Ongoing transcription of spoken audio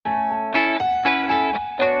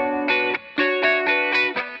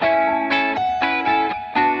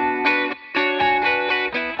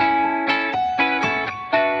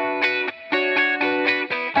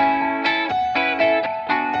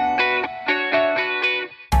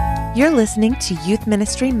You're listening to Youth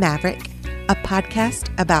Ministry Maverick, a podcast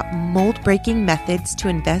about mold-breaking methods to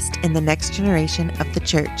invest in the next generation of the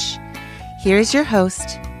church. Here's your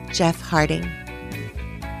host, Jeff Harding.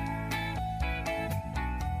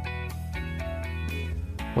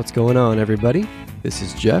 What's going on, everybody? This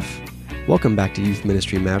is Jeff. Welcome back to Youth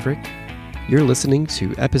Ministry Maverick. You're listening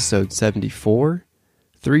to episode 74,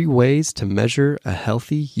 3 Ways to Measure a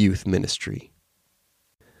Healthy Youth Ministry.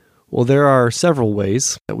 Well, there are several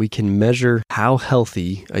ways that we can measure how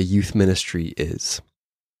healthy a youth ministry is.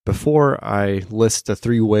 Before I list the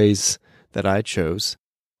 3 ways that I chose,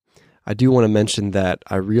 I do want to mention that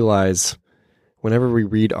I realize whenever we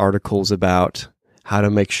read articles about how to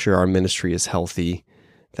make sure our ministry is healthy,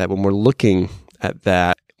 that when we're looking at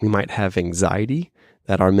that, we might have anxiety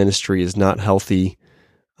that our ministry is not healthy.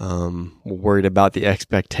 We're worried about the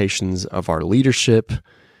expectations of our leadership.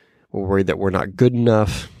 We're worried that we're not good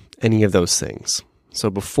enough. Any of those things.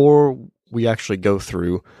 So before we actually go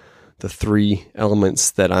through the 3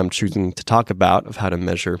 elements that I'm choosing to talk about of how to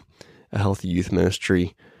measure a healthy youth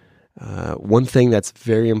ministry, one thing that's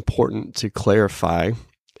very important to clarify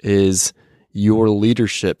is your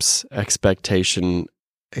leadership's expectation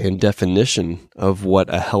and definition of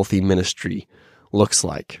what a healthy ministry looks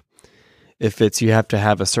like. If it's you have to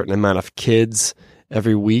have a certain amount of kids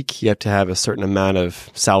every week, you have to have a certain amount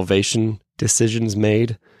of salvation decisions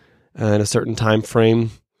made in a certain time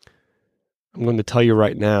frame, I'm going to tell you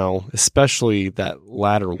right now, especially that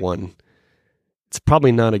latter one, it's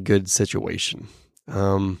probably not a good situation.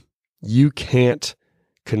 You can't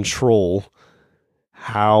control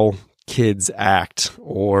how kids act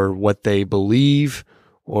or what they believe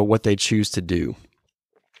or what they choose to do.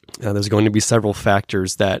 There's going to be several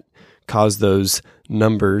factors that cause those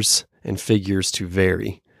numbers and figures to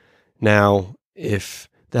vary. Now, if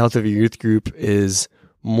the health of your youth group is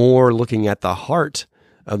more looking at the heart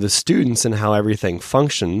of the students and how everything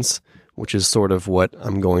functions, which is sort of what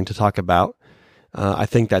I'm going to talk about, I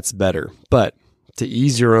think that's better. But to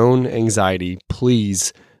ease your own anxiety,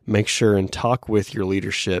 please make sure and talk with your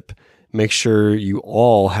leadership. Make sure you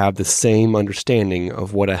all have the same understanding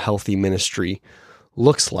of what a healthy ministry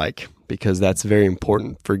looks like, because that's very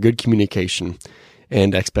important for good communication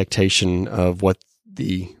and expectation of what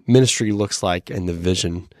the ministry looks like and the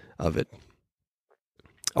vision of it.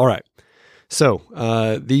 All right, so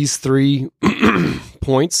these 3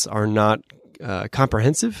 points are not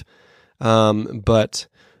comprehensive, but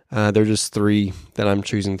they're just 3 that I'm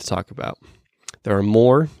choosing to talk about. There are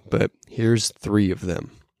more, but here's 3 of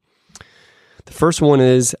them. The first one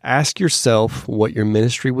is ask yourself what your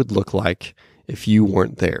ministry would look like if you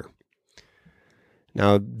weren't there.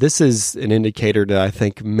 Now, this is an indicator that I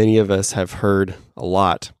think many of us have heard a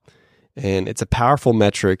lot. And it's a powerful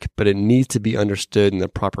metric, but it needs to be understood in the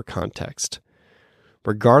proper context.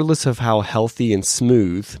 Regardless of how healthy and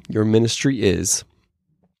smooth your ministry is,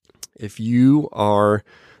 if you are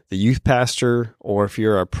the youth pastor or if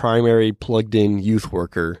you're a primary plugged-in youth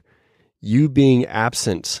worker, you being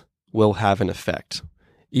absent will have an effect.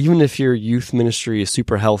 Even if your youth ministry is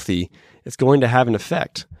super healthy, it's going to have an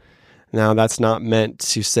effect. Now, that's not meant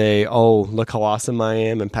to say, oh, look how awesome I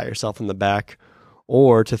am and pat yourself on the back,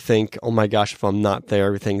 or to think, oh my gosh, if I'm not there,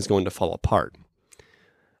 everything's going to fall apart.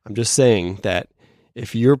 I'm just saying that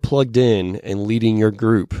if you're plugged in and leading your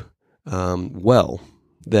group well,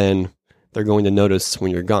 then they're going to notice when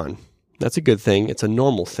you're gone. That's a good thing. It's a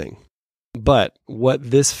normal thing. But what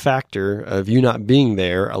this factor of you not being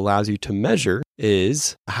there allows you to measure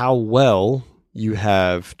is how well you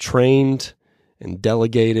have trained and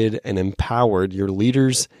delegated and empowered your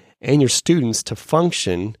leaders and your students to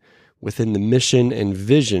function within the mission and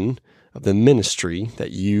vision of the ministry that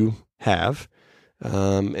you have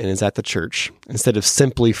and is at the church, instead of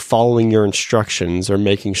simply following your instructions or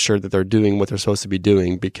making sure that they're doing what they're supposed to be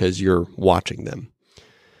doing because you're watching them.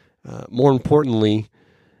 More importantly,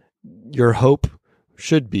 your hope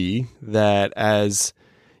should be that as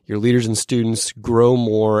your leaders and students grow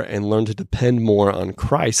more and learn to depend more on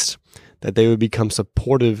Christ, that they would become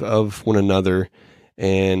supportive of one another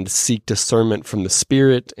and seek discernment from the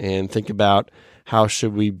Spirit and think about how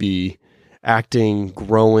should we be acting,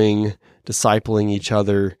 growing, discipling each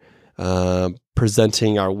other,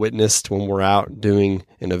 presenting our witness when we're out doing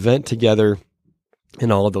an event together,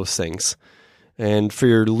 and all of those things. And for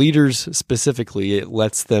your leaders specifically, it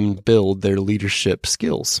lets them build their leadership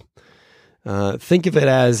skills. Think of it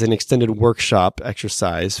as an extended workshop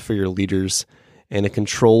exercise for your leaders and a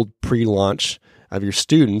controlled pre-launch of your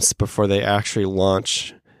students before they actually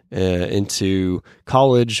launch into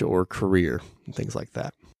college or career and things like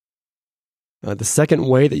that. The second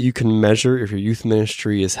way that you can measure if your youth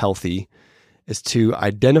ministry is healthy is to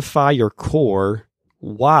identify your core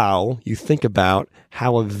while you think about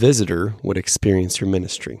how a visitor would experience your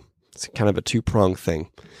ministry. It's kind of a two-pronged thing.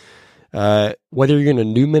 Whether you're in a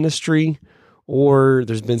new ministry or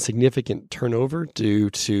there's been significant turnover due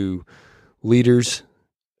to leaders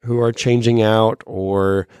who are changing out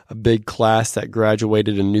or a big class that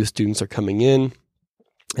graduated and new students are coming in,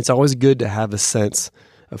 it's always good to have a sense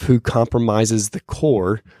of who compromises the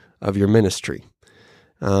core of your ministry.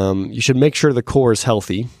 You should make sure the core is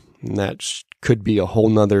healthy, and that could be a whole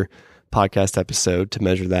nother podcast episode to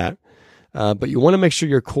measure that. But you want to make sure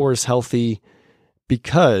your core is healthy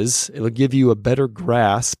because it'll give you a better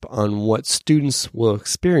grasp on what students will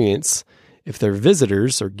experience if they're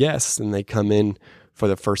visitors or guests and they come in for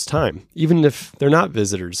the first time. Even if they're not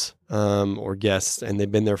visitors or guests and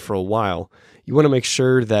they've been there for a while, you want to make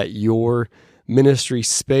sure that your ministry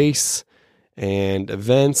space and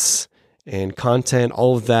events and content,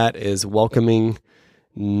 all of that is welcoming,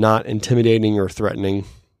 not intimidating or threatening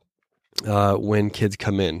when kids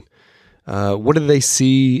come in. What do they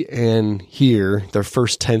see and hear their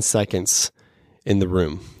first 10 seconds in the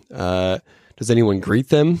room? Does anyone greet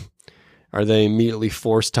them? Are they immediately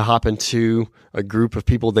forced to hop into a group of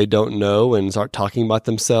people they don't know and start talking about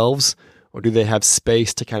themselves? Or do they have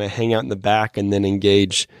space to kind of hang out in the back and then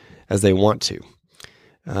engage as they want to?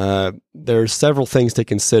 There are several things to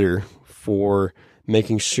consider for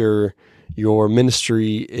making sure your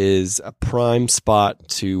ministry is a prime spot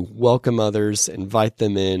to welcome others, invite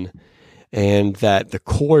them in, and that the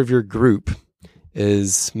core of your group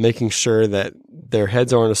is making sure that their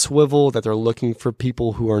heads are on a swivel, that they're looking for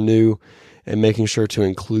people who are new, and making sure to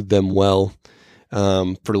include them well.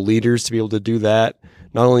 For leaders to be able to do that,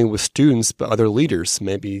 not only with students, but other leaders.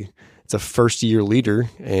 Maybe it's a first-year leader,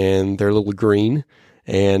 and they're a little green,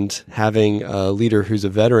 and having a leader who's a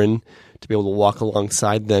veteran to be able to walk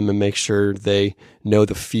alongside them and make sure they know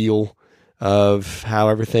the feel of how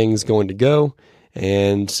everything's going to go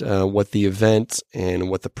and what the event and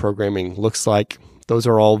what the programming looks like. Those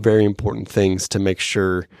are all very important things to make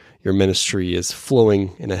sure your ministry is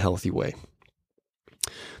flowing in a healthy way.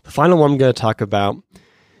 The final one I'm going to talk about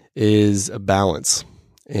is a balance.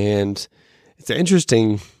 And it's an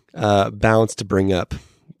interesting balance to bring up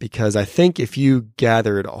because I think if you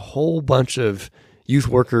gathered a whole bunch of youth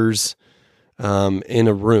workers in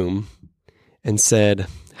a room and said,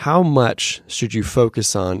 how much should you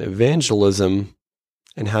focus on evangelism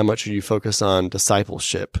and how much should you focus on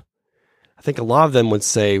discipleship? I think a lot of them would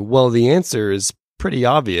say, well, the answer is pretty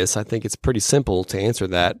obvious. I think it's pretty simple to answer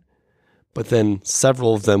that. But then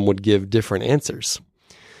several of them would give different answers.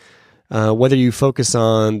 Whether you focus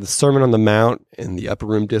on the Sermon on the Mount and the Upper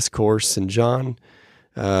Room Discourse in John,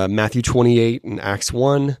 Matthew 28 and Acts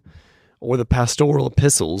 1, or the pastoral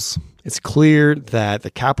epistles, it's clear that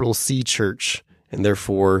the capital C church, and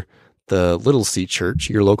therefore the little c church,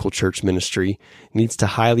 your local church ministry, needs to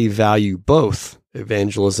highly value both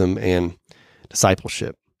evangelism and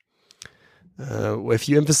discipleship. If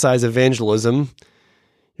you emphasize evangelism,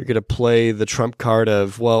 you're going to play the trump card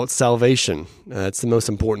of, well, it's salvation. It's the most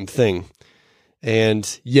important thing.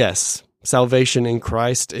 And yes, salvation in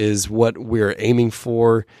Christ is what we're aiming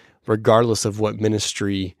for, regardless of what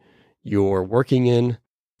ministry you're working in.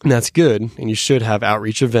 And that's good. And you should have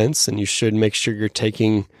outreach events, and you should make sure you're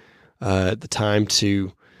taking the time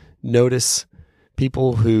to notice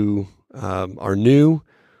people who are new,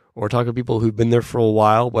 or talk to people who've been there for a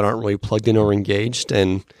while but aren't really plugged in or engaged.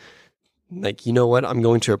 And like, you know what? I'm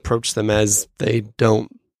going to approach them as they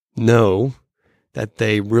don't know that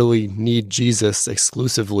they really need Jesus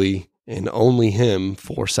exclusively and only Him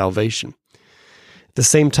for salvation. At the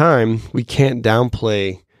same time, we can't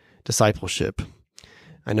downplay discipleship.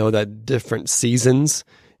 I know that different seasons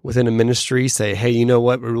within a ministry say, hey, you know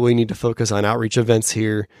what? We really need to focus on outreach events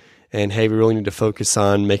here. And hey, we really need to focus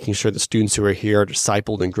on making sure the students who are here are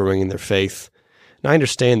discipled and growing in their faith. And I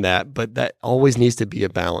understand that, but that always needs to be a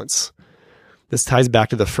balance. This ties back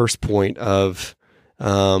to the first point of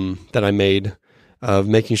that I made of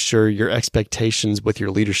making sure your expectations with your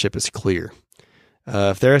leadership is clear.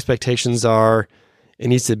 If their expectations are, it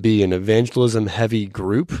needs to be an evangelism-heavy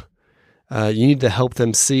group, you need to help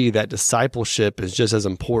them see that discipleship is just as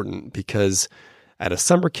important, because at a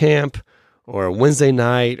summer camp or a Wednesday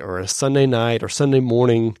night or a Sunday night or Sunday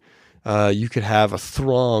morning, you could have a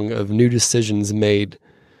throng of new decisions made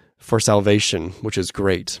for salvation, which is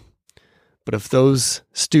great. But if those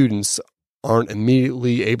students aren't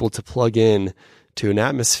immediately able to plug in to an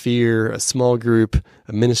atmosphere, a small group,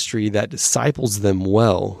 a ministry that disciples them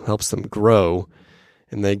well, helps them grow,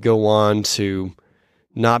 and they go on to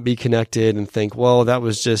not be connected and think, well, that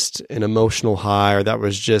was just an emotional high, or that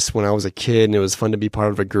was just when I was a kid and it was fun to be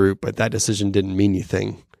part of a group, but that decision didn't mean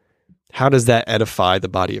anything. How does that edify the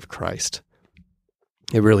body of Christ?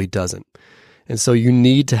 It really doesn't. And so you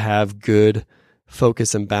need to have good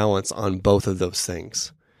focus and balance on both of those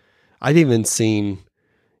things. I've even seen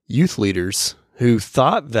youth leaders who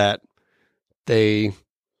thought that they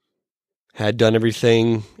had done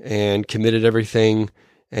everything and committed everything,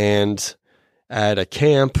 and at a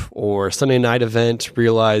camp or Sunday night event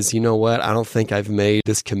realize, you know what, I don't think I've made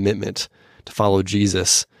this commitment to follow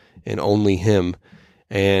Jesus and only Him.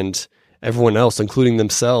 And everyone else, including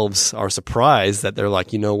themselves, are surprised that they're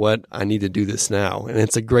like, you know what, I need to do this now. And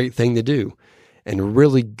it's a great thing to do. And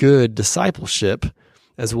really good discipleship,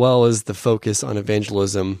 as well as the focus on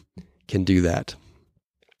evangelism, can do that.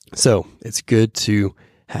 So it's good to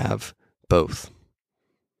have both.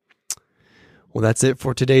 Well, that's it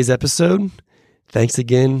for today's episode. Thanks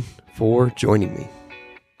again for joining me.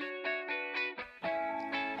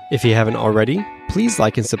 If you haven't already, please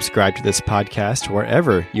like and subscribe to this podcast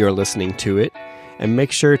wherever you're listening to it, and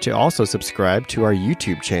make sure to also subscribe to our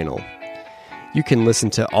YouTube channel. You can listen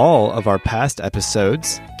to all of our past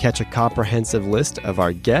episodes, catch a comprehensive list of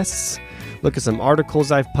our guests, look at some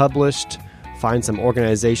articles I've published, find some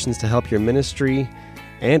organizations to help your ministry,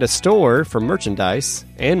 and a store for merchandise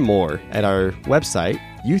and more at our website,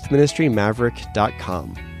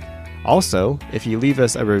 youthministrymaverick.com. Also, if you leave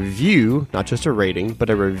us a review, not just a rating, but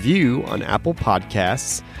a review on Apple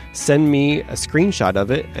Podcasts, send me a screenshot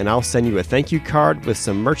of it, and I'll send you a thank you card with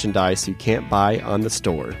some merchandise you can't buy on the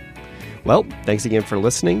store. Well, thanks again for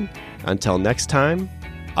listening. Until next time,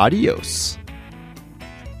 adios.